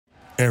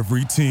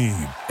Every team,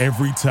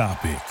 every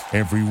topic,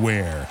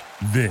 everywhere.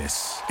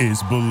 This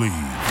is Believe.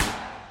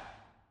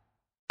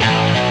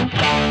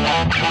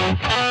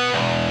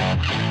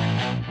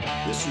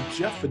 This is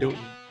Jeff Fedotin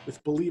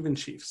with Believe in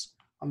Chiefs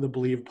on the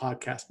Believe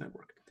Podcast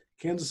Network,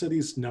 Kansas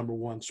City's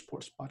 #1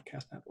 sports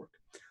podcast network.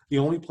 The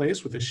only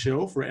place with a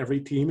show for every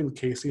team in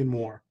KC and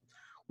more.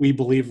 We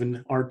believe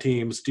in our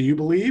teams. Do you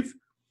believe?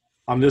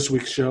 On this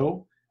week's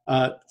show,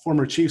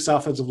 former Chiefs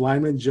offensive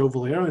lineman Joe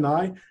Valero and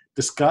I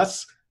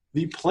discuss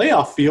the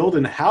playoff field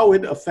and how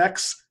it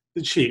affects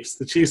the Chiefs.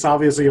 The Chiefs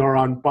obviously are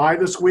on bye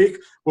this week,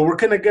 but we're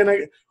going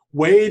to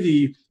weigh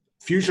the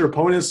future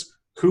opponents,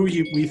 who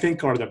we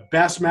think are the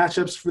best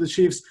matchups for the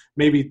Chiefs,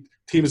 maybe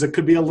teams that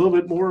could be a little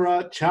bit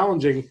more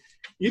challenging.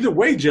 Either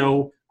way,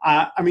 Joe,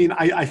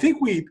 I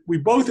think we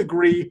both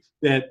agree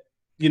that,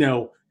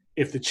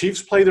 if the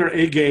Chiefs play their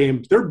A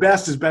game, their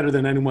best is better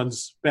than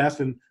anyone's best.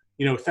 And,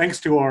 thanks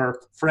to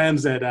our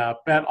friends at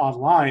Bet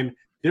Online,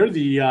 they're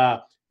the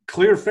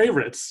clear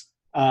favorites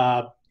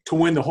to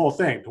win the whole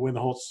thing, to win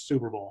the whole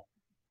Super Bowl.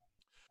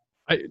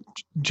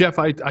 Jeff,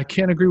 I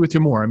can't agree with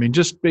you more. I mean,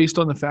 just based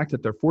on the fact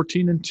that they're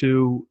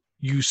 14-2,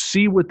 you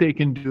see what they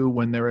can do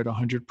when they're at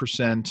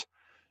 100%.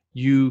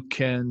 You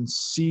can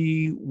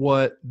see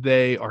what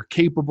they are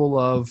capable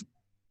of,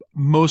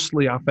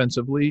 mostly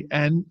offensively,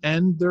 and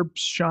their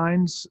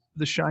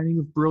the shining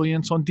of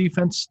brilliance on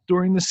defense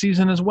during the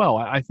season as well.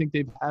 I think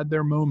they've had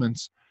their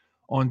moments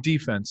on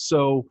defense.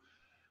 So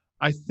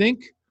I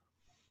think,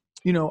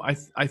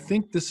 I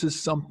think this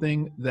is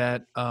something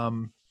that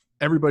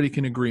everybody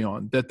can agree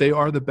on, that they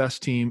are the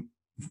best team.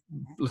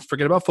 Let's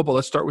forget about football.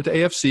 Let's start with the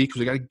AFC because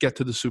we got to get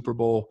to the Super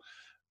Bowl.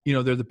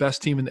 They're the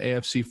best team in the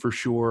AFC for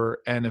sure.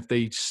 And if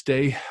they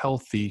stay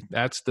healthy,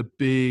 that's the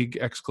big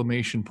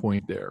exclamation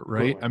point there,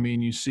 right? Totally. I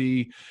mean, you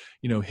see,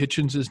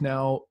 Hitchens is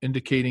now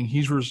indicating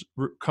he's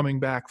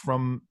coming back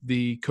from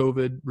the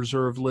COVID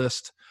reserve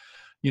list.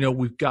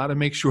 We've got to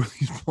make sure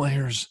these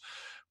players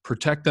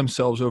protect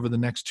themselves over the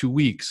next 2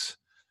 weeks.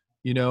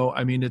 I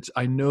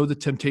know the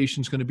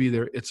temptation is going to be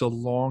there. It's a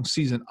long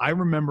season. I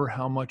remember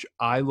how much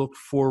I looked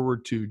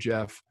forward to,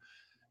 Jeff,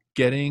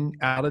 getting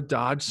out of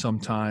Dodge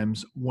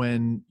sometimes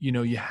when,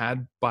 you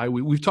had bye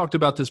week. We've talked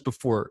about this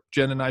before.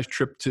 Jen and I's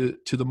trip to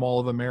the Mall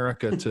of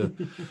America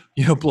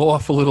to, blow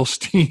off a little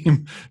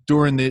steam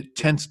during the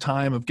tense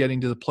time of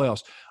getting to the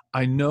playoffs.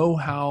 I know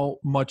how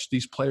much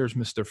these players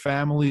miss their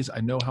families.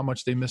 I know how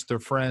much they miss their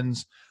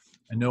friends.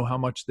 I know how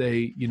much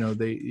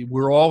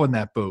we're all in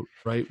that boat,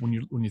 right? When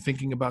you're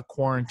thinking about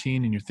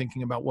quarantine and you're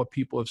thinking about what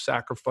people have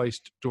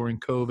sacrificed during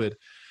COVID,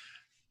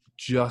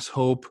 just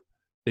hope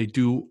they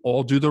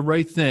all do the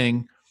right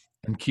thing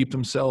and keep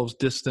themselves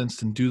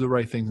distanced and do the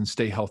right things and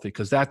stay healthy.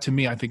 Because that, to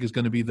me, I think is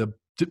going to be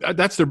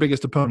that's their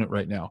biggest opponent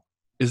right now.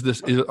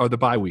 Are the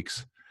bye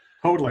weeks?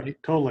 Totally.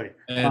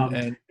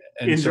 And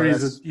injuries,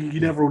 so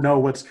you never know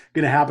what's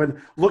going to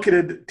happen. Look at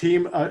a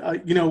team,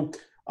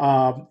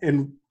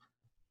 and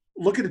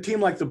look at a team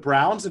like the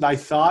Browns that I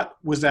thought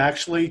was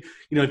actually,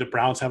 the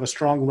Browns have a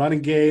strong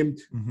running game.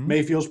 Mm-hmm.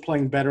 Mayfield's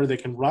playing better. They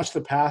can rush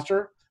the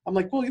passer. I'm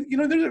like, well,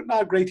 they're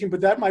not a great team,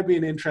 but that might be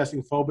an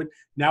interesting foe. But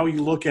now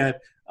you look at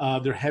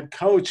their head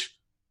coach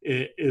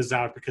is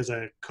out because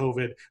of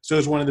COVID. So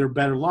is one of their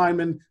better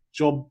linemen,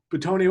 Joel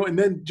Bitonio. And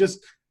then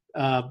just,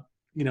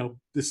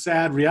 the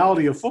sad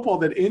reality of football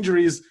that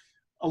injuries,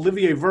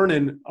 Olivier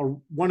Vernon,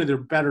 one of their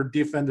better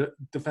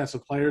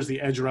defensive players,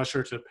 the edge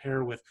rusher to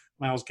pair with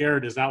Myles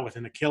Garrett, is out with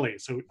an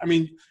Achilles. So,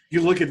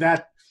 you look at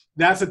that,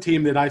 that's a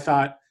team that I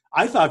thought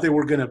they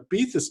were going to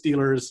beat the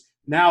Steelers.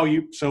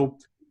 So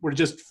we're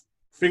just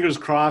fingers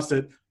crossed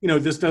that,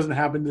 this doesn't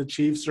happen to the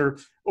Chiefs or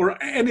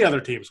any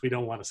other teams. We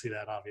don't want to see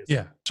that, obviously.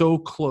 Yeah, so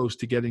close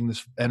to getting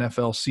this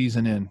NFL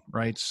season in,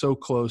 right? So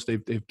close.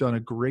 They've done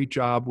a great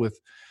job with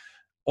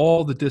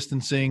all the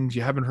distancing.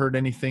 You haven't heard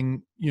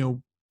anything,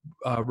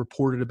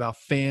 reported about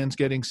fans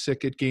getting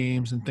sick at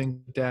games and things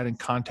like that, and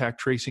contact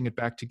tracing it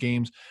back to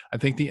games. I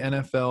think the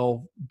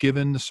NFL,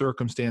 given the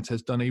circumstance,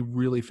 has done a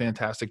really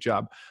fantastic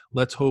job.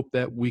 Let's hope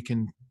that we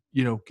can,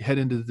 head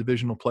into the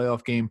divisional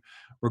playoff game.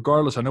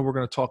 Regardless, I know we're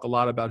going to talk a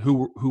lot about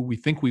who we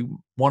think we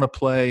want to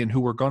play and who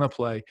we're going to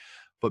play,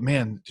 but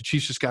man, the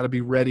Chiefs just got to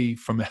be ready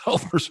from a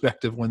health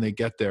perspective when they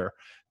get there.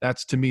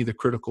 That's, to me, the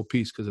critical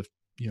piece, because if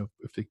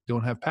they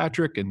don't have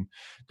Patrick and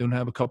don't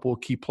have a couple of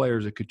key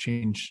players, it could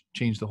change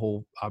the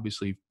whole,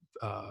 obviously,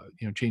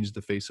 changes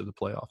the face of the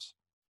playoffs.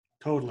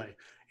 Totally.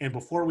 And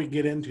before we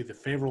get into the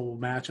favorable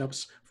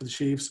matchups for the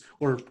Chiefs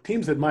or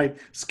teams that might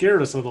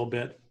scare us a little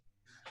bit,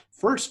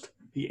 first,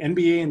 the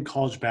NBA and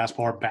college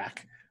basketball are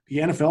back. The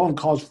NFL and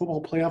college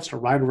football playoffs are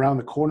right around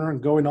the corner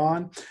and going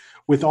on.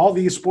 With all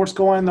these sports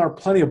going on, there are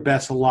plenty of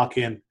bets to lock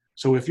in.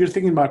 So if you're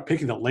thinking about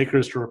picking the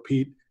Lakers to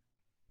repeat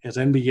as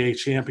NBA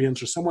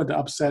champions or someone to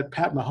upset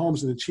Pat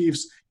Mahomes and the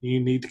Chiefs, you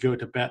need to go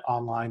to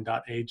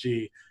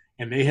betonline.ag.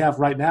 And they have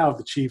right now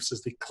the Chiefs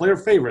as the clear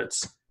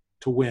favorites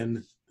to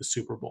win the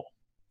Super Bowl.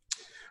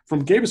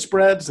 From game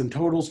spreads and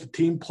totals to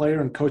team,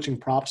 player, and coaching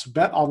props,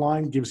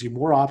 BetOnline gives you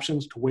more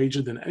options to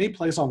wager than any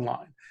place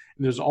online.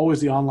 And there's always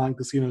the online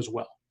casino as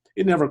well.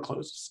 It never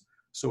closes.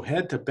 So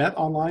head to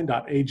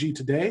betonline.ag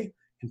today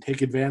and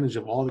take advantage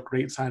of all the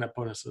great sign-up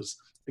bonuses.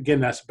 Again,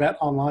 that's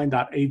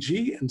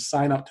betonline.ag and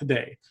sign up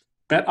today.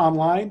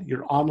 BetOnline,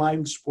 your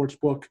online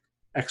sportsbook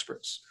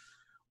experts.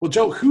 Well,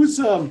 Joe,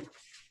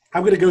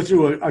 I'm going to go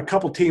through a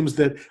couple teams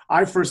that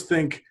I first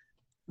think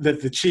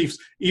that the Chiefs,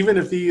 even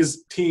if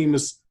these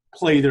teams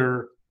play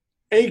their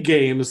A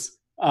games,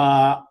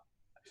 I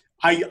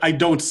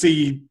don't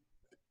see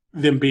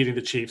them beating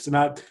the Chiefs.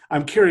 And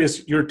I'm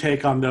curious your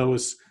take on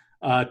those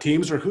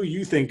teams, or who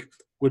you think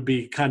would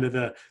be kind of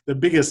the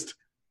biggest,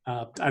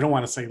 I don't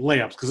want to say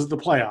layups because it's the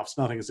playoffs,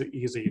 nothing is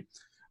easy.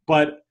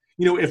 But,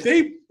 if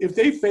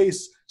they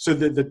face – so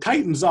the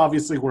Titans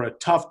obviously were a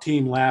tough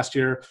team last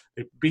year.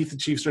 They beat the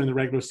Chiefs during the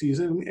regular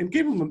season and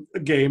gave them a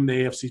game,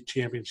 the AFC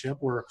Championship,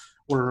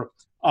 were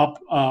up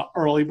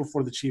early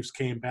before the Chiefs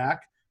came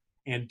back.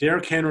 And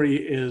Derrick Henry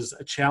is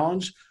a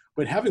challenge.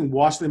 But having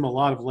watched them a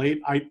lot of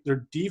late,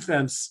 their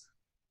defense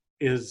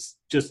is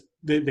just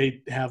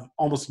they have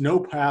almost no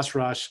pass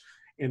rush,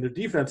 and their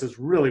defense is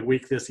really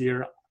weak this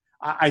year.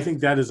 I think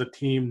that is a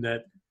team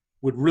that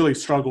would really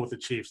struggle with the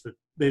Chiefs. That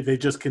they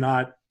just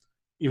cannot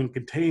even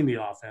contain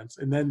the offense.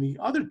 And then the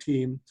other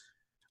team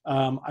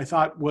I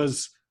thought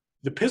was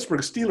the Pittsburgh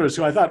Steelers,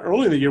 who I thought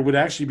early in the year would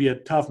actually be a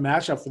tough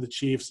matchup for the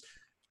Chiefs.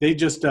 They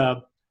just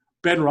Ben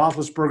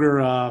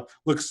Roethlisberger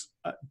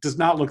does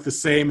not look the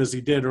same as he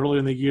did earlier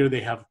in the year. They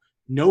have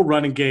no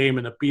running game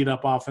and a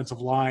beat-up offensive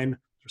line.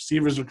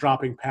 Receivers are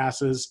dropping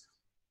passes.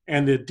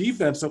 And the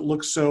defense that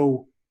looks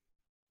so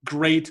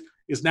great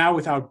is now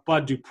without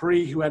Bud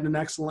Dupree, who had an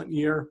excellent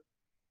year.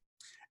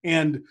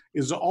 And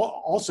is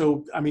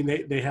also,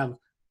 they have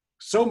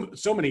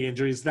so many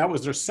injuries. That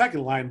was their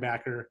second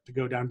linebacker to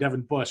go down,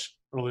 Devin Bush,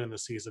 early in the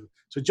season.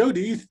 So, Joe,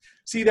 do you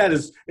see that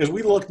as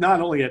we look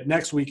not only at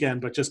next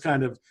weekend, but just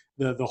kind of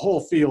the whole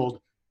field?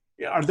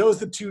 Are those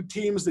the two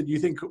teams that you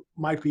think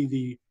might be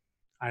the,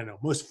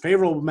 most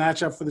favorable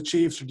matchup for the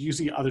Chiefs, or do you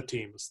see other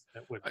teams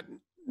that would?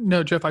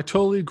 No, Jeff, I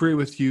totally agree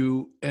with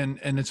you. And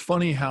it's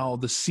funny how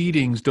the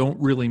seedings don't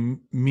really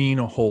mean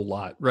a whole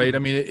lot, right? I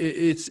mean,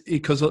 it's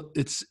because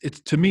it's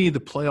to me, the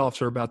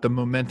playoffs are about the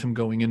momentum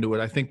going into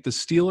it. I think the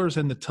Steelers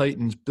and the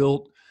Titans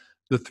built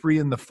the 3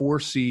 and the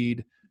 4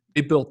 seed. They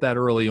built that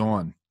early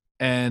on.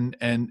 And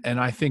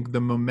I think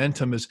the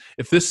momentum is,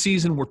 if this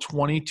season were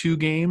 22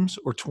 games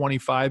or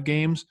 25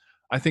 games,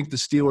 I think the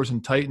Steelers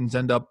and Titans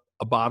end up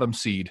a bottom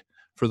seed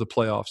for the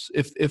playoffs,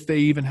 if they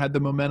even had the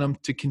momentum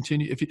to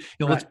continue. If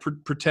right. Let's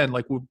pretend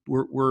like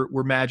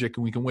we're magic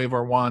and we can wave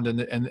our wand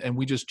and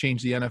we just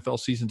change the NFL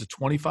season to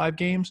 25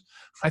 games.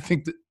 I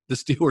think that the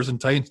Steelers and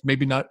Titans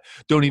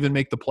don't even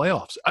make the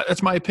playoffs.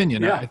 That's my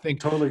opinion. Yeah, I think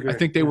totally agree. I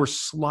think they were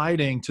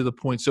sliding to the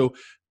point. So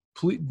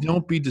please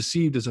don't be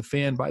deceived as a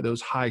fan by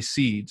those high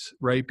seeds,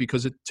 right?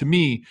 Because to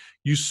me,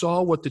 you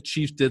saw what the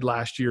Chiefs did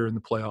last year in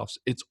the playoffs.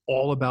 It's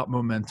all about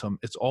momentum.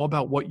 It's all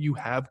about what you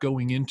have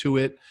going into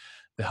it.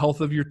 The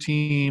health of your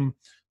team,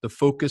 the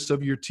focus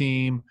of your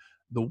team,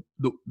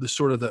 the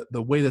sort of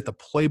the way that the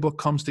playbook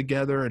comes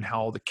together and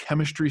how the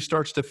chemistry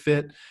starts to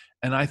fit.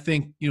 And I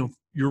think,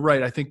 you're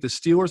right. I think the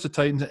Steelers, the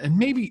Titans, and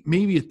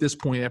maybe at this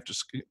point,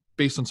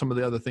 based on some of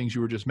the other things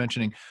you were just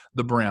mentioning,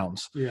 the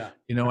Browns. Yeah.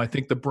 I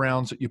think the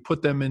Browns, we'll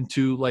put them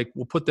into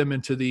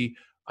the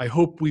I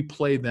hope we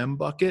play them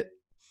bucket.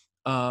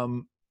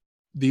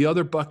 The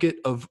other bucket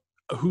of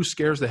who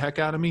scares the heck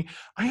out of me,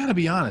 I got to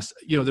be honest.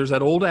 There's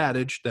that old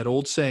adage, that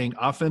old saying,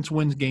 offense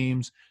wins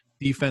games,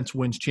 defense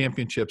wins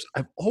championships.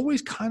 I've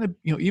always kind of,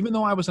 even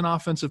though I was an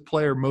offensive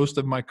player most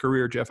of my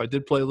career, Jeff, I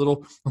did play a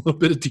little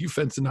bit of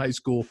defense in high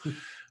school,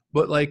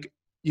 but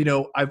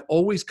I've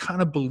always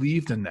kind of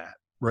believed in that,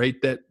 right?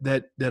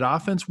 That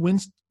offense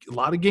wins a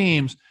lot of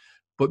games,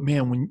 but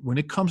man, when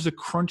it comes to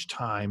crunch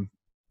time,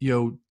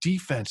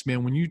 defense,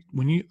 man,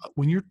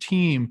 when your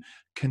team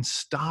can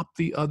stop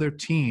the other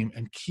team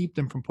and keep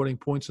them from putting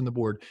points on the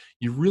board,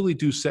 you really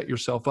do set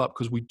yourself up,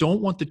 because we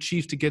don't want the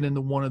Chiefs to get into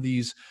one of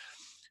these,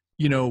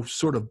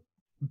 sort of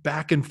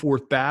back and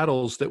forth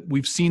battles that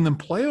we've seen them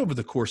play over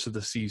the course of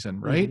the season,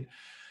 right?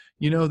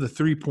 Mm-hmm. The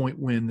 3-point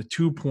win, the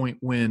 2-point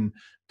win,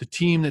 the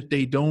team that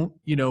they don't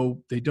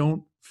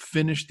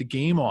finish the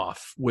game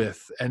off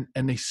with, and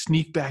they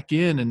sneak back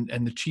in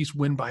and the Chiefs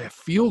win by a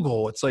field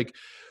goal. It's like,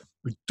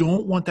 we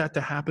don't want that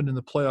to happen in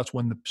the playoffs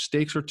when the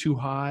stakes are too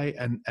high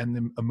and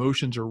the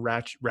emotions are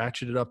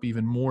ratcheted up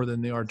even more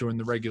than they are during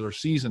the regular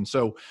season.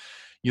 So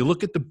you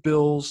look at the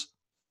Bills,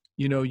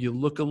 you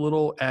look a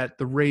little at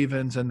the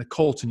Ravens and the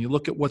Colts, and you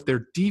look at what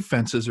their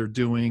defenses are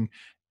doing.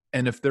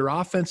 And if their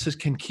offenses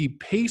can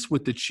keep pace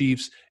with the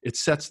Chiefs, it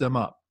sets them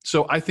up.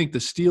 So I think the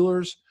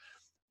Steelers,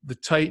 the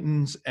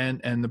Titans,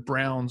 and the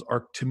Browns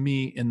are, to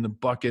me, in the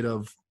bucket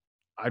of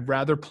I'd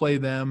rather play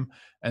them.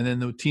 And then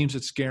the teams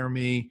that scare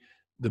me,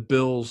 the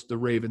Bills, the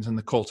Ravens, and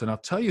the Colts. And I'll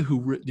tell you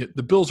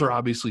the Bills are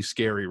obviously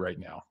scary right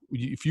now.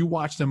 If you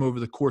watch them over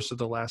the course of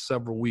the last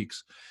several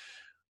weeks,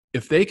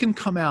 if they can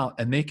come out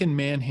and they can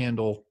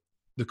manhandle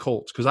the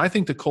Colts, because I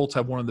think the Colts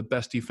have one of the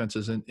best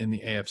defenses in the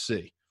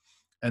AFC.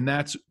 And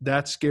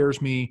that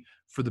scares me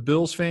for the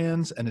Bills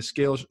fans, and it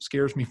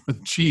scares me for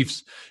the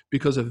Chiefs,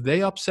 because if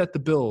they upset the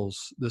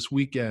Bills this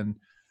weekend,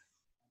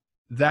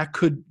 that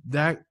could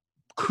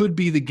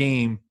be the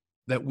game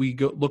that we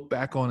look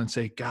back on and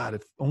say, God,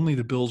 if only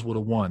the Bills would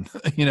have won,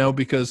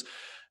 because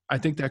I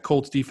think that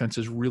Colts defense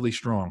is really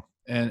strong,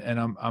 and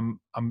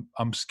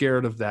I'm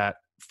scared of that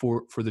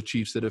for the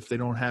Chiefs, that if they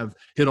don't have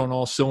hit on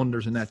all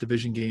cylinders in that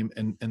division game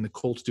and the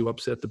Colts do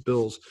upset the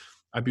Bills,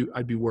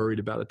 I'd be worried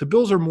about it. The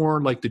Bills are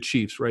more like the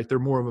Chiefs, right? They're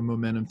more of a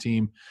momentum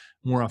team,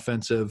 more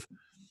offensive.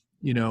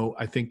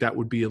 I think that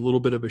would be a little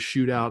bit of a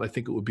shootout. I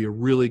think it would be a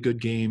really good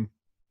game.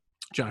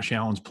 Josh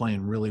Allen's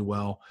playing really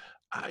well.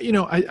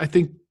 I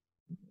think,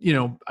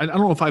 I don't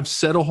know if I've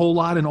said a whole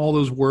lot in all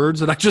those words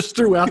that I just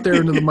threw out there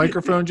into the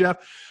microphone, Jeff,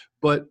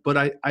 but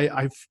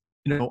I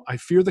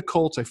fear the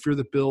Colts. I fear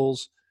the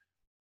Bills,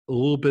 a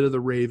little bit of the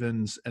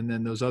Ravens, and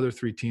then those other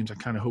three teams I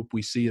kind of hope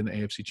we see in the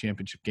AFC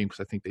Championship game, because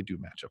I think they do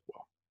match up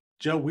well.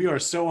 Joe, we are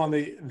so on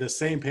the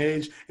same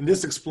page, and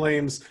this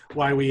explains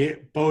why we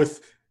both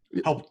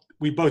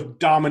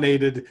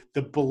dominated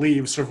the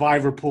Believe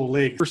Survivor Pool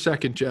League. For a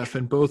second, Jeff,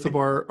 and both of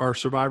our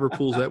Survivor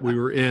pools that we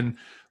were in.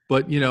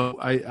 But,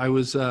 I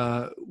was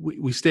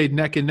we stayed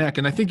neck and neck.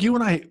 And I think you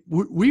and I,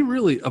 we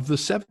really, of the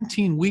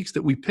 17 weeks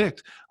that we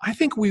picked, I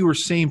think we were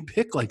same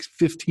pick like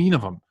 15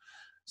 of them.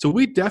 So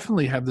we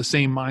definitely have the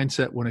same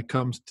mindset when it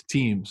comes to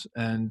teams.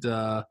 And,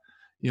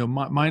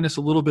 minus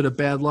a little bit of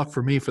bad luck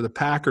for me for the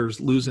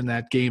Packers losing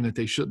that game that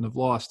they shouldn't have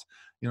lost,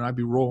 I'd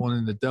be rolling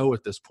in the dough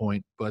at this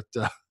point. But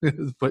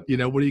what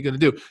are you going to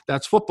do?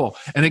 That's football.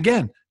 And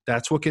again,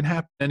 that's what can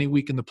happen any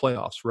week in the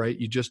playoffs, right?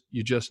 You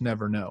just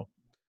never know.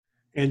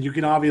 And you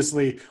can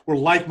obviously, we're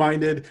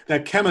like-minded.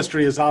 That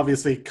chemistry is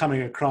obviously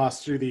coming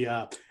across through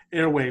the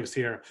airwaves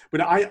here. But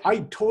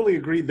I totally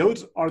agree.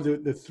 Those are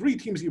the three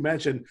teams you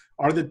mentioned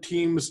are the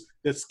teams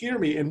that scare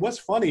me. And what's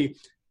funny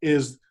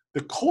is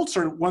the Colts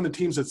are one of the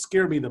teams that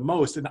scare me the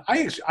most. And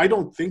I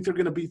don't think they're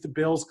going to beat the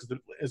Bills because,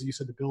 as you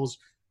said, the Bills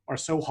are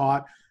so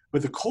hot.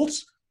 But the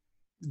Colts,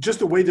 just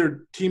the way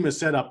their team is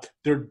set up,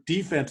 their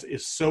defense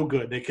is so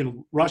good. They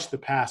can rush the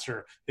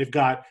passer. They're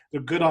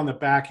good on the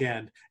back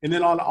end. And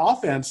then on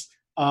offense,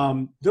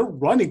 their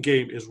running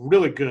game is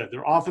really good.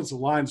 Their offensive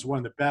line is one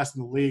of the best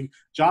in the league.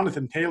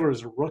 Jonathan Taylor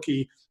is a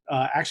rookie.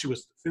 Actually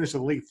finished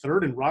the league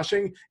third in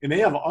rushing. And they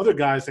have other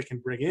guys that can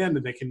bring in,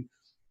 and they can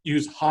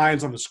use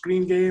Hines on the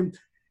screen game.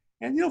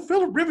 And,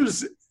 Phillip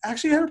Rivers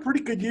actually had a pretty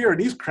good year, and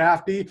he's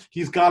crafty.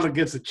 He's gone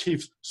against the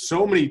Chiefs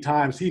so many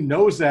times. He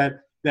knows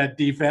that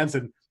defense,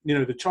 and,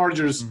 the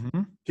Chargers,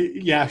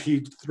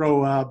 he'd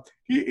throw up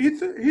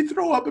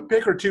a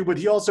pick or two, but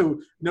he also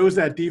knows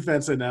that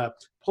defense and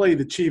play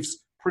the Chiefs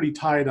pretty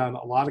tight on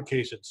a lot of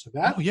occasions. So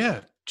that,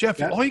 Jeff,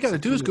 all you got to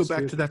do is go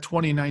back to that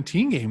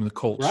 2019 game, the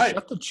Colts. Right.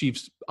 Shut the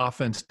Chiefs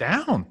offense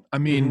down. I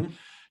mean,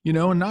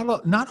 and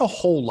not a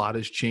whole lot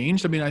has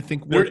changed. I mean, I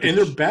think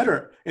they're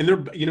better, and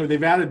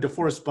they've added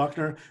DeForest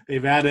Buckner,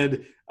 they've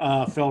added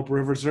Phillip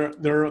Rivers.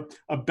 They're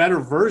a better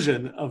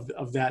version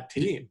of that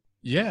team.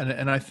 Yeah,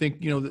 and I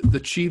think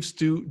the Chiefs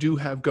do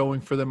have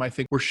going for them. I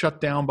think we're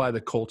shut down by the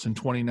Colts in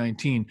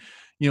 2019.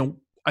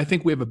 I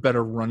think we have a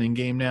better running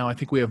game now. I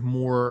think we have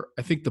more.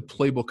 I think the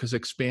playbook has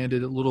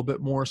expanded a little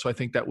bit more, so I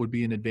think that would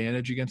be an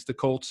advantage against the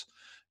Colts.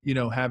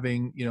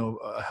 Having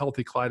a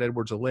healthy Clyde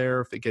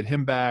Edwards-Helaire, if they get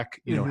him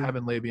back,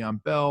 having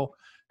Le'Veon Bell,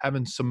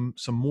 having some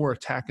more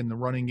attack in the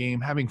running game,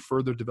 having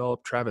further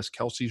developed Travis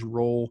Kelce's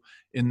role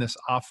in this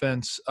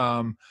offense.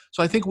 So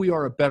I think we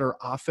are a better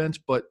offense,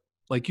 but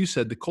like you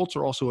said, the Colts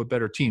are also a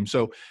better team.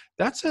 So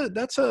that's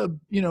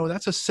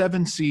a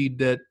 7 seed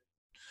that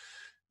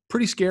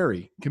pretty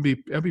scary.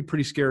 That'd be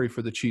pretty scary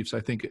for the Chiefs, I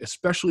think,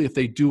 especially if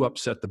they do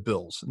upset the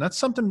Bills. And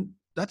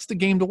that's the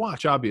game to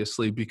watch,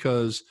 obviously,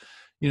 because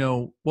you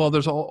can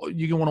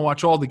want to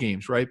watch all the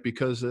games, right?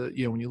 Because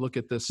when you look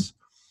at this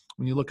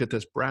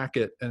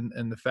bracket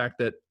and the fact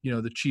that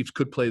the Chiefs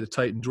could play the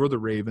Titans or the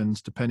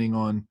Ravens, depending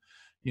on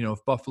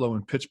if Buffalo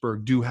and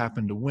Pittsburgh do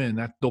happen to win,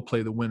 that they'll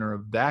play the winner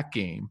of that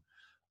game,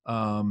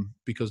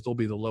 because they'll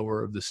be the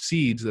lower of the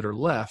seeds that are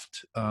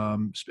left,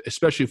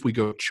 especially if we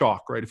go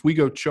chalk, right? If we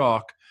go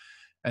chalk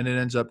and it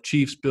ends up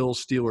Chiefs,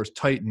 Bills, Steelers,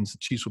 Titans, the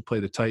Chiefs would play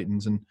the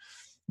Titans, and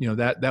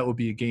that would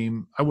be a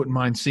game I wouldn't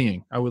mind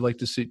seeing. I would like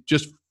to see,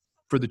 just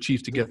for the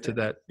Chiefs to get to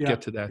that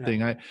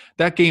thing.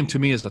 That game to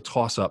me is a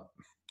toss-up.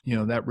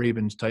 That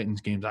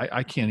Ravens-Titans games,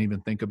 I can't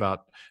even think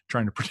about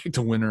trying to predict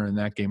a winner in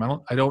that game. I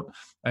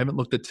haven't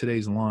looked at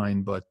today's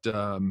line, but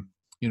I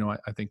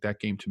think that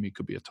game to me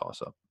could be a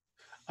toss-up.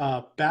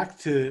 Back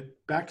to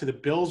the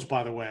Bills,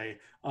 by the way.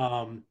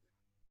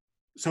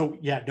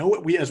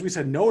 As we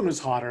said, no one was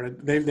hotter.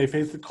 They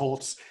faced the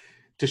Colts.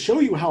 To show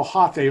you how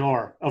hot they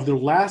are, of their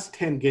last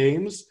 10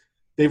 games,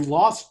 they've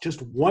lost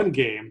just one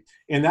game,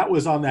 and that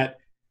was on that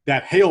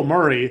Hail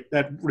Murray,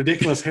 that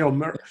ridiculous Hail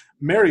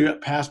Mary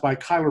pass by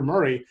Kyler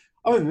Murray.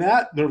 Other than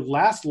that, their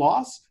last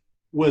loss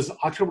was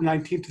October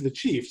 19th to the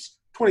Chiefs,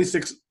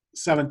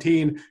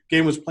 26-17.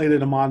 Game was played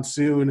in a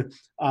monsoon.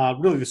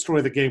 Really, the story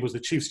of the game was the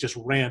Chiefs just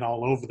ran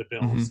all over the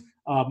Bills.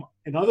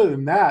 And other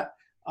than that,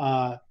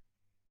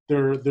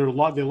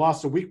 They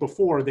lost a week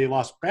before. They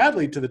lost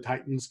badly to the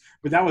Titans,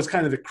 but that was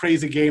kind of the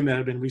crazy game that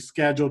had been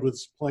rescheduled,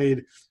 was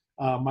played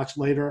much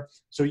later.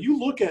 So you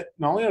look at,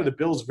 not only are the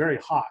Bills very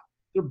hot,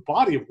 their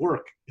body of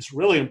work is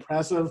really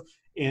impressive,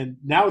 and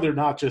now they're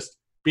not just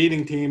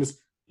beating teams.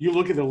 You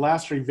look at the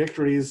last 3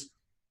 victories,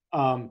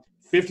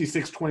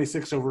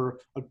 56-26 over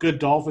a good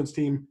Dolphins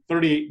team,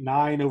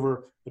 38-9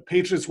 over the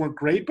Patriots. Weren't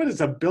great, but it's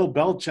a Bill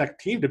Belichick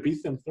team to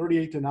beat them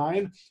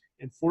 38-9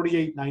 and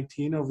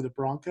 48-19 over the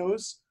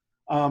Broncos.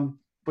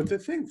 But the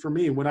thing for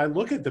me, when I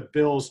look at the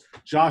Bills,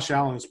 Josh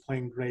Allen is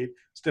playing great.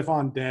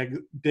 Stephon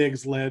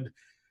Diggs led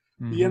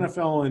the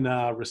NFL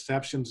in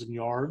receptions and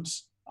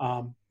yards,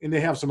 and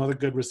they have some other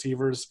good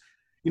receivers.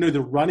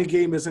 The running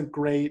game isn't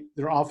great.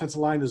 Their offensive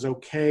line is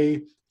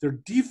okay. Their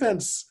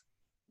defense,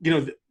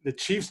 the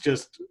Chiefs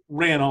just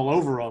ran all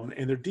over them,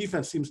 and their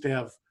defense seems to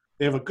have –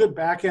 they have a good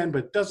back end,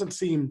 but it doesn't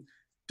seem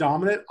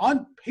dominant.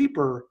 On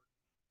paper,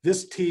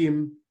 this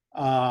team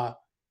I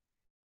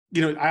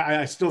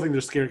still think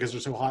they're scared because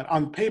they're so hot.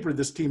 On paper,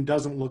 this team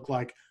doesn't look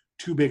like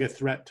too big a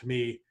threat to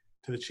me,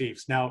 to the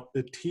Chiefs. Now,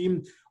 the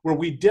team where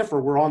we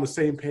differ, we're on the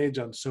same page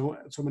on so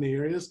many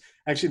areas.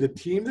 Actually, the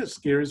team that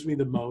scares me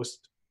the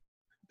most,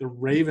 the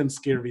Ravens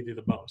scare me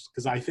the most,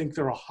 because I think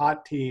they're a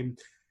hot team.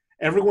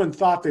 Everyone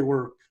thought they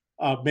were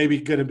maybe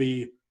going to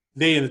be –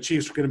 they and the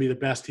Chiefs were going to be the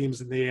best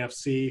teams in the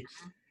AFC.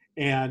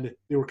 And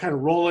they were kind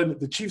of rolling.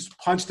 The Chiefs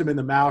punched them in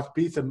the mouth,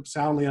 beat them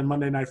soundly on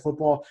Monday Night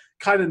Football,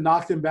 kind of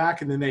knocked them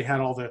back, and then they had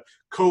all the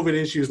COVID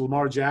issues.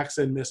 Lamar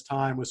Jackson missed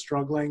time, was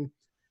struggling.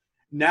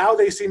 Now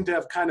they seem to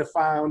have kind of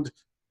found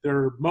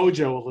their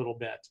mojo a little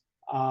bit.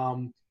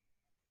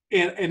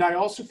 And I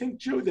also think,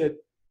 Joe, that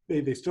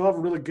they still have a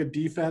really good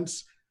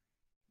defense.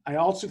 I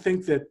also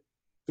think that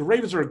the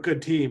Ravens are a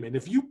good team. And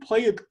if you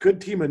play a good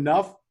team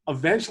enough,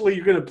 eventually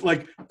you're going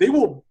to – they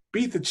will –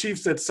 beat the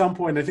Chiefs at some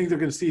point. I think they're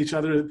going to see each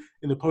other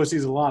in the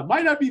postseason a lot.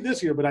 Might not be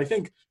this year, but I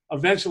think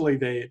eventually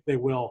they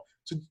will.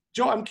 So,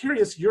 Joe, I'm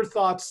curious your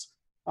thoughts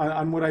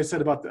on what I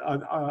said about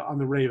on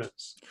the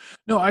Ravens.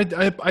 No, I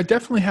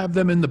definitely have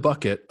them in the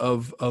bucket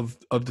of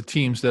the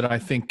teams that I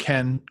think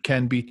can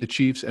beat the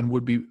Chiefs and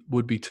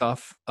would be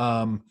tough.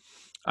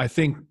 I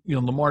think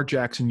Lamar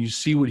Jackson. You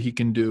see what he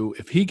can do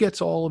if he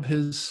gets all of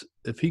his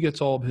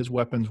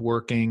weapons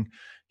working,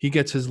 he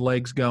gets his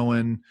legs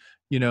going.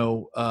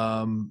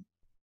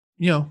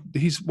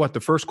 He's the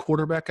first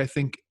quarterback I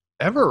think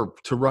ever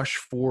to rush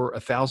for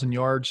 1,000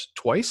 yards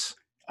twice.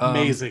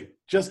 Amazing,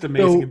 just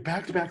amazing. In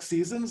back-to-back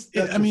seasons.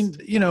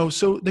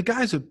 So the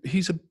guy's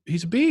he's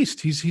a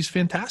beast. He's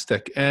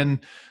fantastic,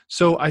 and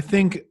so I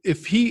think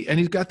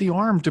he's got the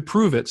arm to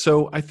prove it.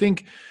 So I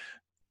think,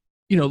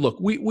 look,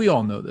 we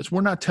all know this.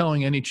 We're not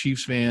telling any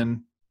Chiefs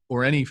fan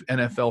or any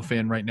NFL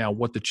fan right now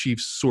what the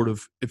Chiefs sort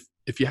of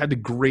if you had to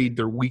grade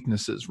their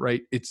weaknesses,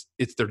 right? It's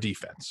their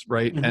defense,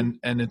 right? Mm-hmm.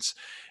 And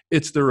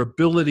it's their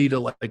ability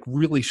to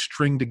really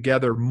string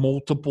together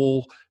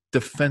multiple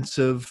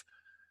defensive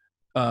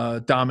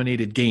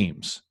dominated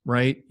games,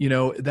 right?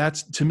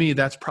 That's, to me,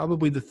 that's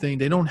probably the thing.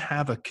 They don't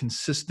have a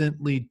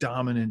consistently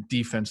dominant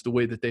defense the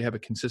way that they have a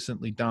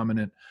consistently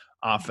dominant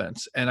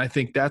offense. And I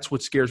think that's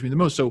what scares me the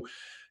most. So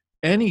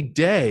any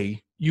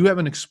day you have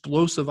an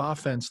explosive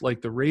offense like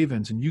the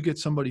Ravens and you get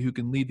somebody who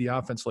can lead the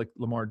offense like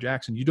Lamar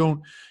Jackson, you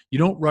don't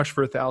rush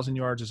for 1,000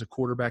 yards as a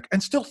quarterback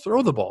and still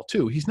throw the ball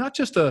too. He's not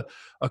just a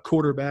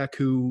quarterback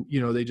who,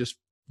 they just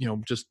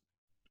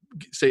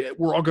say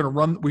we're all going to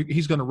run.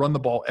 He's going to run the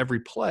ball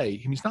every play.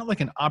 He's not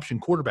like an option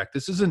quarterback.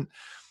 This isn't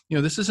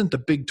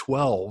the Big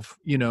 12,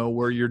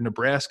 where you're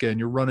Nebraska and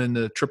you're running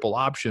the triple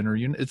option, or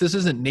this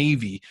isn't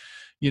Navy,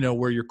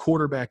 where your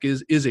quarterback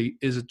is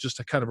just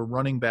a kind of a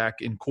running back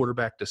in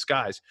quarterback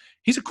disguise.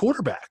 He's a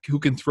quarterback who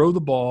can throw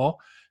the ball,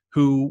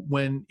 who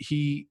when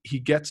he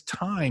gets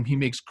time, he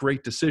makes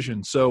great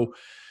decisions. So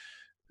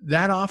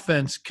that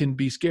offense can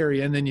be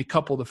scary. And then you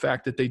couple the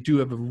fact that they do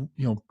have a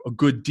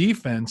good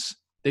defense.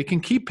 They can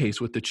keep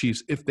pace with the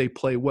Chiefs if they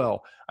play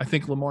well. I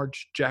think Lamar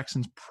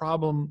Jackson's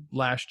problem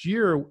last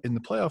year in the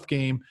playoff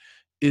game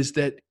is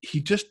that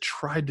he just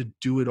tried to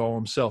do it all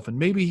himself. And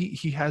maybe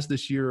he has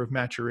this year of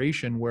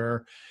maturation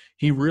where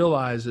he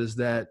realizes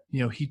that,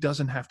 he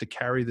doesn't have to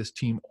carry this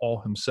team all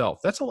himself.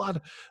 That's a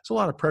lot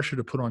of pressure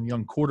to put on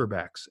young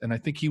quarterbacks. And I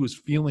think he was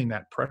feeling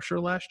that pressure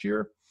last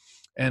year.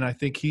 And I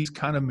think he's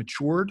kind of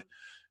matured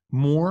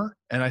more.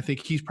 And I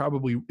think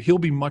he'll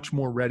be much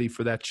more ready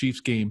for that Chiefs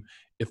game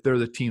if they're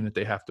the team that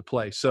they have to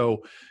play.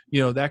 So,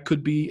 that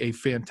could be a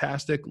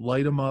fantastic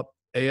light 'em up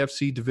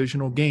AFC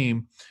divisional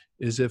game.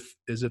 Is if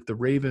the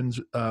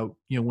Ravens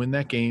win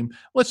that game.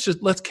 Let's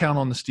count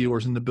on the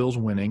Steelers and the Bills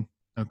winning,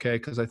 okay?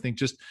 Because I think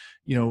let's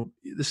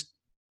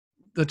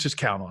just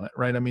count on it,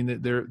 right? I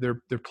mean,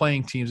 they're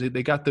playing teams.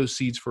 They got those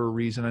seeds for a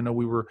reason. I know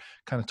we were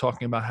kind of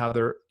talking about how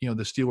the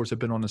Steelers have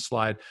been on the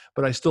slide,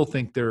 but I still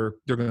think they're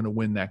going to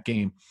win that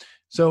game.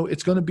 So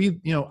it's going to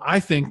be, I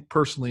think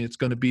personally it's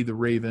going to be the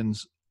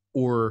Ravens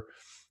or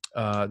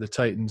the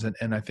Titans,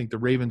 and I think the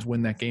Ravens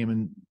win that game.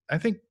 And I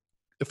think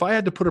if I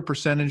had to put a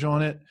percentage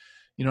on it,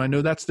 I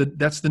know that's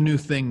the new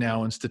thing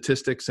now in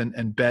statistics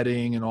and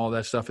betting and all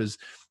that stuff is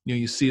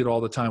you see it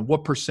all the time.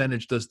 What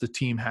percentage does the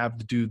team have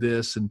to do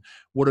this, and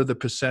what are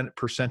the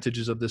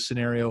percentages of this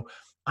scenario?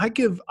 I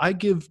give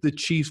the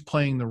Chiefs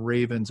playing the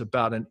Ravens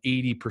about an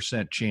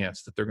 80%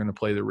 chance that they're going to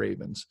play the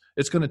Ravens.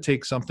 It's going to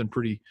take something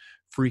pretty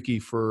freaky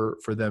for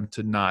them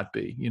to not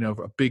be.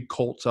 A big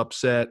Colts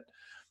upset.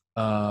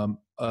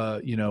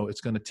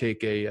 It's going to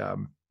take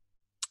an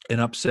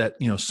upset,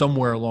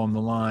 somewhere along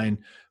the line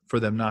for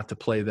them not to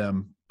play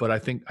them. But I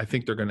think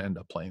they're going to end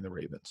up playing the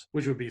Ravens,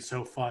 which would be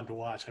so fun to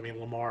watch. I mean,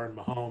 Lamar and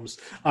Mahomes,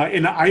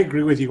 and I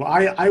agree with you.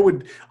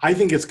 I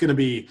think it's going to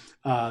be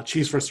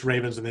Chiefs versus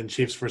Ravens, and then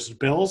Chiefs versus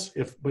Bills.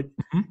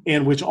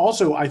 And which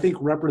also I think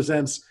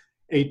represents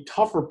a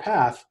tougher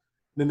path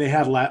than they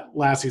had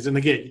last season.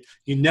 Again,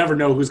 you never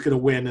know who's going to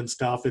win and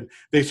stuff, and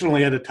they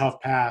certainly had a tough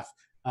path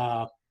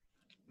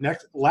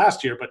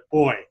last year. But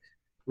boy,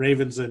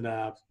 Ravens and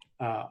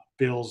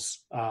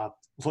Bills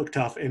look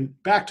tough.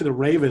 And back to the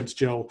Ravens,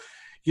 Joe.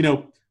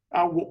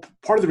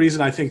 Part of the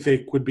reason I think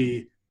they would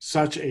be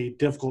such a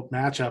difficult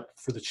matchup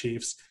for the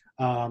Chiefs,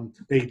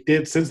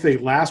 since they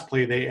last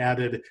played, they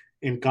added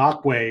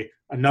Ngakoue,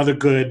 another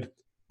good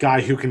guy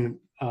who can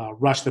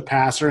rush the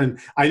passer. And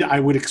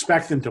I would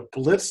expect them to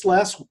blitz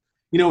less,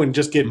 and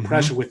just get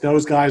pressure with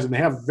those guys. And they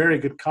have very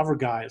good cover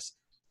guys.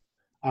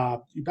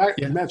 You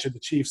mentioned the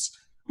Chiefs'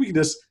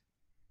 weakness.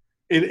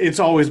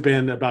 It's always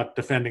been about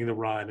defending the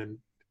run. And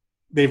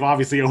they've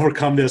obviously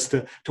overcome this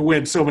to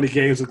win so many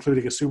games,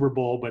 including a Super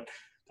Bowl. But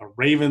the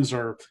Ravens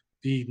are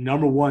the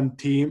number one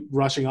team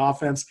rushing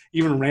offense,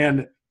 even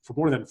ran for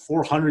more than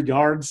 400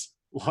 yards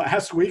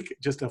last week,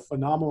 just a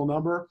phenomenal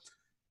number.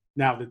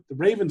 Now, the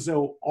Ravens,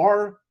 though,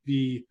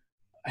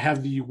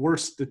 have the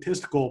worst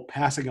statistical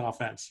passing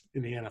offense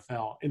in the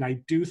NFL. And I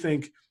do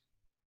think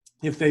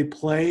if they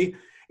play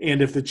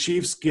and if the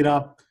Chiefs get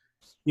up,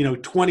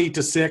 20-6,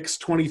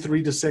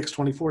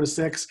 23-6,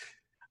 24-6,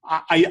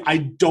 I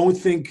don't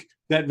think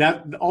that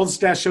all the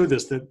stats show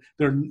this, that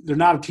they're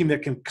not a team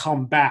that can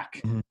come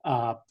back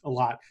a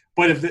lot.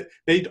 But if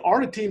they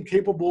are a team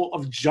capable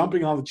of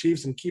jumping on the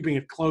Chiefs and keeping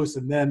it close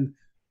and then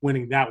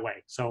winning that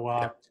way.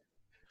 So,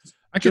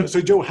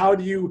 So Joe,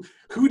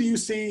 who do you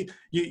see?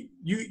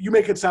 You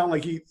make it sound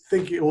like you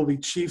think it will be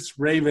Chiefs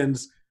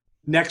Ravens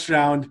next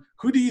round.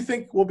 Who do you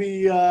think will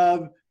be?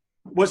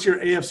 What's your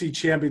AFC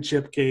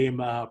Championship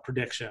game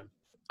prediction?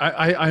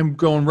 I'm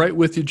going right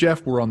with you,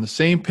 Jeff. We're on the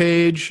same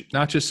page,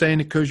 not just saying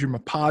it because you're my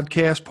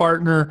podcast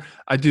partner.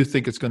 I do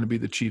think it's going to be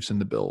the Chiefs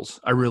and the Bills.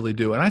 I really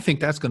do. And I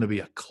think that's going to be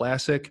a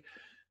classic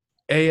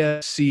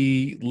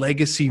AFC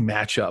legacy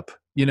matchup.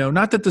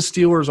 Not that the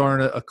Steelers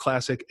aren't a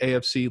classic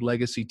AFC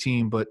legacy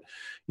team, but,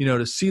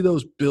 to see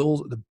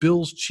the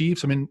Bills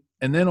Chiefs,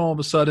 and then all of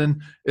a sudden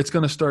it's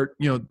going to start,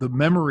 the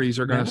memories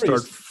are going to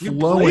start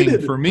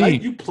flowing for me.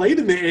 Right? You played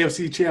in the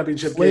AFC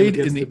Championship game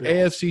against the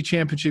Bills. AFC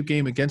Championship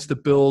game against the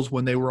Bills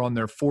when they were on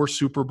their fourth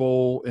Super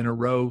Bowl in a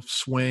row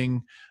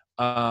swing,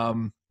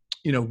 went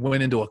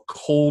into a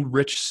cold,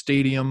 rich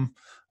stadium,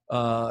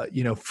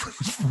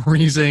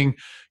 freezing.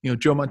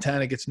 Joe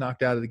Montana gets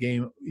knocked out of the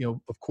game.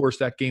 Of course,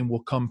 that game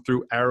will come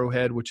through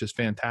Arrowhead, which is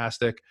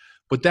fantastic.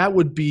 But that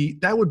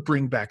would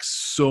bring back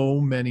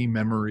so many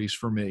memories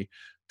for me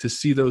to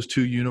see those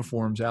two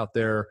uniforms out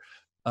there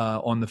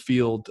on the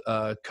field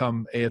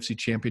come AFC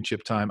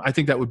Championship time. I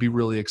think that would be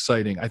really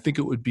exciting. I think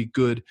it would be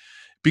good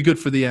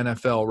for the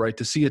NFL, right?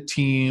 To see a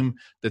team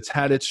that's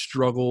had its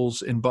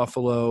struggles in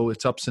Buffalo,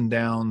 its ups and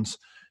downs.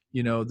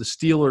 The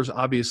Steelers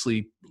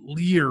obviously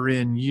year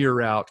in,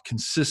 year out,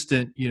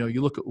 consistent. You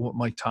look at what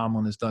Mike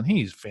Tomlin has done.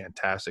 He's a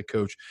fantastic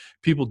coach.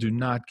 People do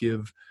not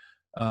give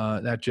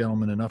that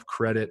gentleman enough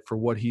credit for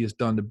what he has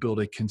done to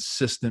build a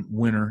consistent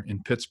winner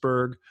in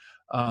Pittsburgh.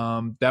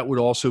 That would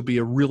also be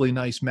a really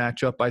nice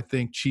matchup, I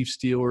think,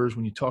 Chiefs-Steelers,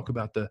 when you talk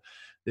about the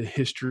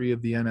history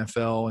of the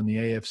NFL and the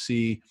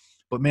AFC.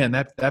 But, man,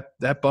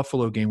 that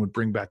Buffalo game would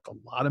bring back a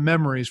lot of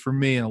memories for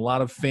me and a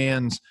lot of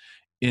fans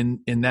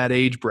in that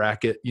age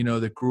bracket,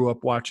 that grew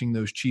up watching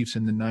those Chiefs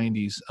in the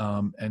 90s,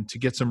 and to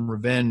get some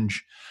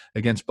revenge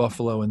against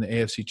Buffalo in the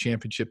AFC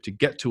Championship to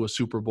get to a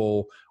Super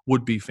Bowl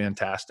would be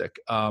fantastic.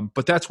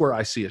 But that's where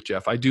I see it,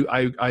 Jeff. I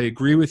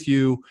agree with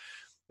you.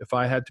 If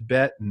I had to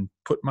bet and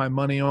put my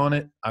money on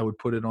it, I would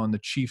put it on the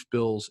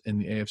Chiefs-Bills in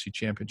the AFC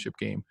Championship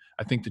game.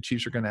 I think the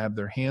Chiefs are going to have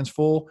their hands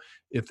full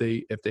if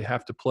they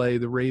have to play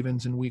the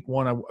Ravens in Week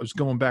 1. I was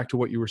going back to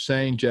what you were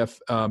saying, Jeff.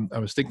 I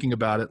was thinking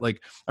about it.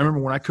 Like, I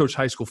remember when I coached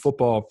high school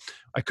football,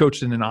 I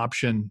coached in a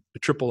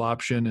triple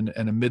option and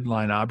a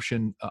midline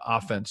option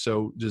offense.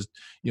 So just,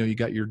 you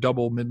got your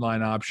double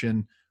midline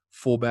option,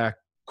 fullback,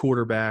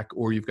 quarterback,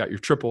 or you've got your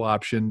triple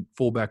option,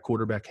 fullback,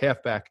 quarterback,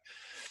 halfback.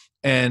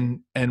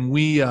 And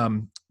we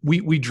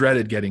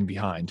dreaded getting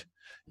behind,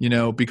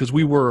 because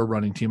we were a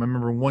running team. I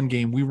remember one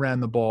game we ran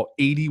the ball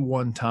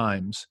 81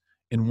 times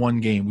in one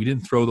game. We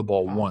didn't throw the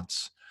ball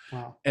once.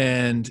 Wow.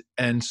 And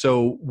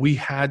so we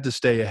had to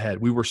stay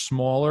ahead. We were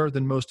smaller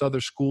than most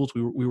other schools.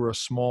 We were a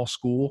small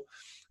school.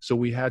 So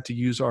we had to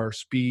use our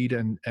speed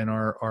and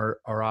our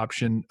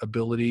option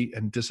ability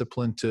and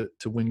discipline to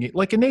win games,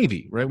 like a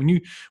Navy, right?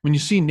 When you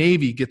see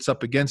Navy gets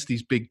up against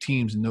these big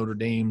teams, Notre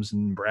Dame's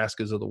and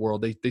Nebraska's of the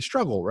world, they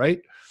struggle, right?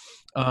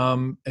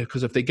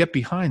 Because if they get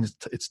behind,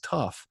 it's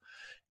tough.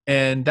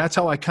 And that's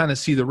how I kind of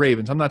see the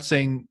Ravens. I'm not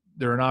saying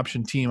they're an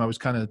option team. I was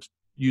kind of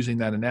using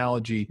that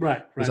analogy.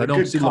 Right. I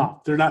don't see them.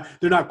 They're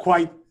not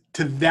quite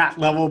to that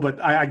level,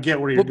 but I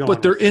get where you're going.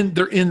 But they're in,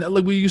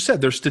 like you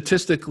said, they're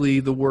statistically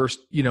the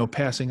worst,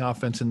 passing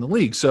offense in the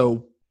league.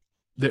 So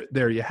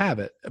there you have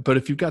it. But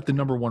if you've got the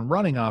number one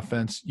running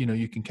offense,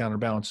 you can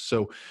counterbalance.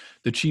 So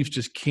the Chiefs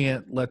just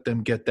can't let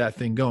them get that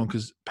thing going,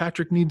 because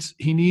Patrick needs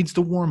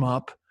to warm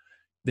up.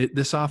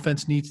 This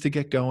offense needs to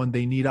get going.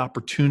 They need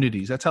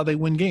opportunities. That's how they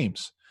win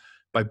games,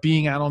 by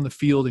being out on the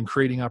field and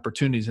creating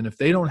opportunities. And if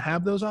they don't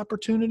have those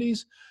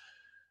opportunities,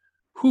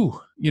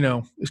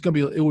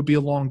 it would be a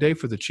long day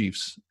for the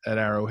Chiefs at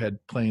Arrowhead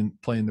playing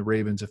the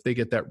Ravens if they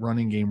get that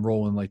running game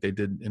rolling like they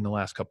did in the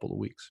last couple of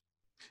weeks.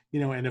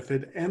 And if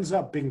it ends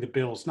up being the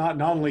Bills,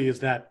 not only is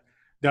that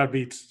would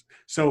be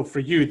so for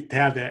you to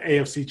have the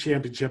AFC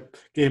Championship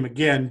game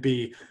again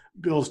be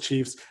Bills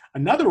Chiefs,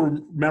 another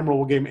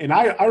memorable game. And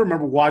I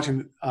remember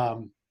watching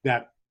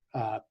that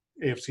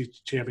AFC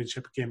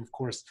Championship game, of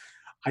course.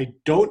 I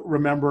don't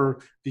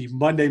remember the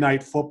Monday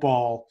Night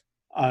Football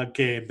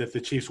game that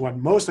the Chiefs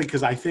won, mostly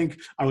because I think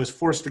I was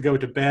forced to go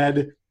to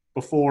bed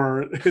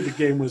before the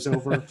game was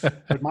over.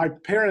 But my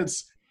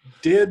parents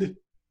did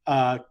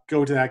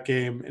go to that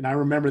game, and I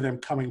remember them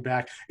coming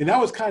back. And that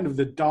was kind of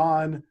the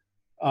dawn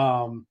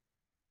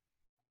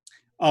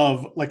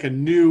of like a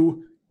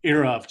new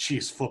era of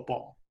Chiefs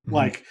football. Mm-hmm.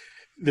 Like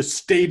the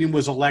stadium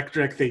was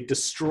electric. They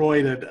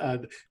destroyed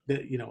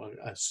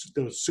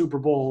those Super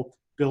Bowl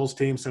Bills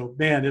team. So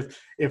man, if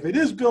it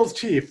is Bills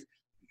Chief,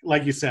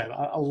 like you said,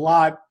 a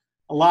lot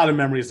of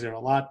memories there. A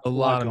lot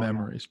of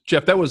memories.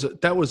 Jeff, that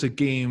was a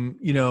game,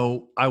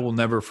 I will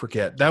never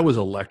forget. That was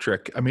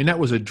electric. I mean, that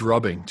was a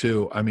drubbing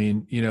too. I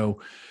mean,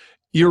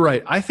 you're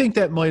right. I think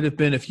that might have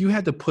been, if you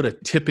had to put a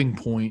tipping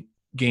point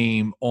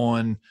game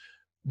on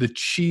the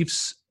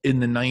Chiefs in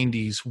the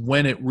 90s,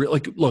 when it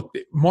look,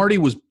 Marty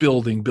was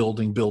building,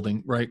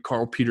 right?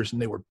 Carl Peterson,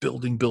 they were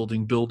building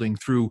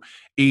through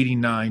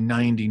 89,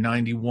 90,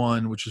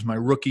 91, which was my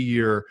rookie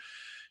year.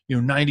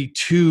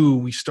 92,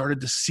 we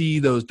started to see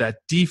that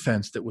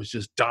defense that was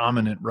just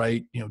dominant,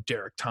 right?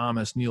 Derek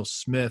Thomas, Neil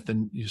Smith,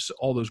 and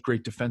all those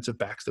great defensive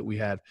backs that we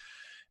had.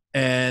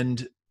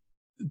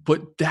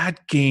 But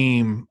that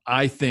game,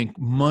 I think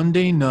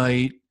Monday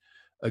night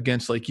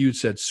against, like you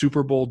said,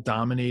 Super Bowl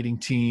dominating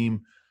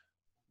team,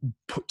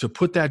 to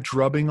put that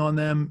drubbing on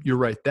them, you're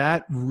right.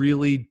 That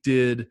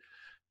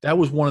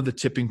was one of the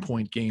tipping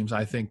point games,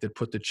 I think, that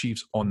put the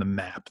Chiefs on the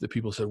map. That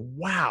people said,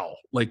 wow,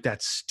 like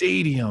that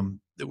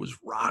stadium that was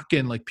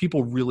rocking, like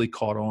people really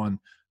caught on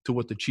to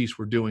what the Chiefs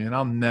were doing. And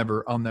I'll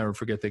never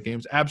forget that game.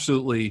 It's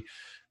absolutely,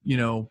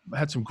 I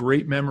had some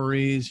great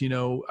memories.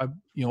 I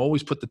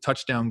always put the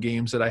touchdown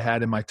games that I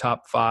had in my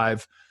top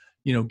 5,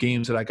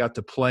 games that I got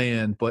to play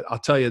in. But I'll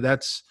tell you,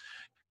 that's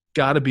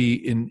got to be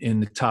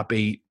in the top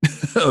 8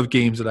 of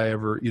games that I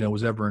ever,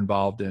 was ever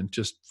involved in,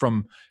 just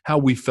from how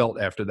we felt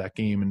after that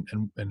game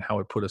and how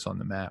it put us on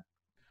the map.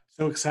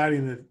 So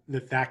exciting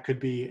that could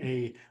be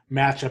a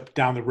matchup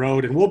down the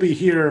road. And we'll be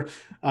here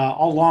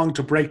all along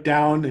to break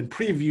down and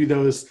preview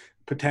those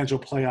potential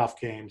playoff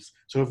games.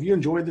 So if you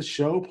enjoyed the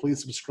show,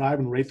 please subscribe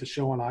and rate the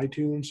show on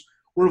iTunes.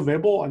 We're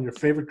available on your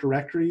favorite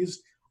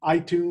directories: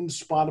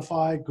 iTunes,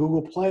 Spotify,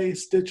 Google Play,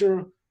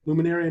 Stitcher,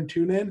 Luminary, and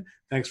TuneIn.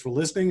 Thanks for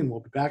listening, and we'll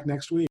be back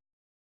next week.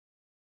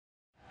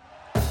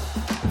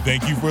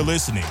 Thank you for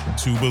listening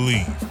to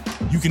Believe.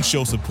 You can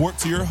show support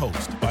to your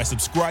host by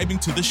subscribing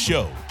to the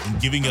show and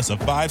giving us a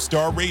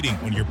 5-star rating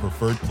on your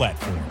preferred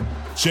platform.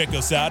 Check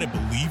us out at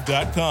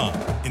Believe.com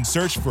and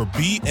search for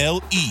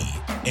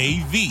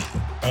BLEAV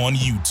on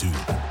YouTube.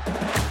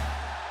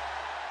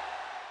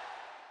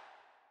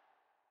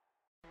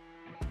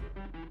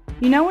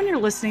 When you're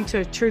listening to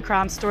a true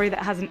crime story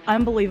that has an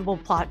unbelievable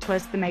plot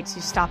twist that makes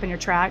you stop in your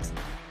tracks?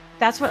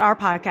 That's what our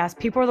podcast,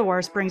 People Are the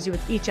Worst, brings you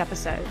with each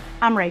episode.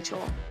 I'm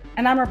Rachel.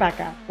 And I'm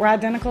Rebecca. We're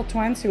identical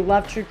twins who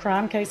love true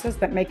crime cases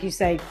that make you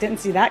say, didn't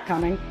see that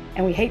coming,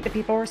 and we hate the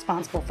people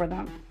responsible for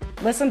them.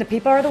 Listen to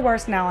People Are the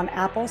Worst now on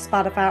Apple,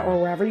 Spotify,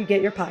 or wherever you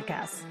get your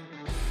podcasts.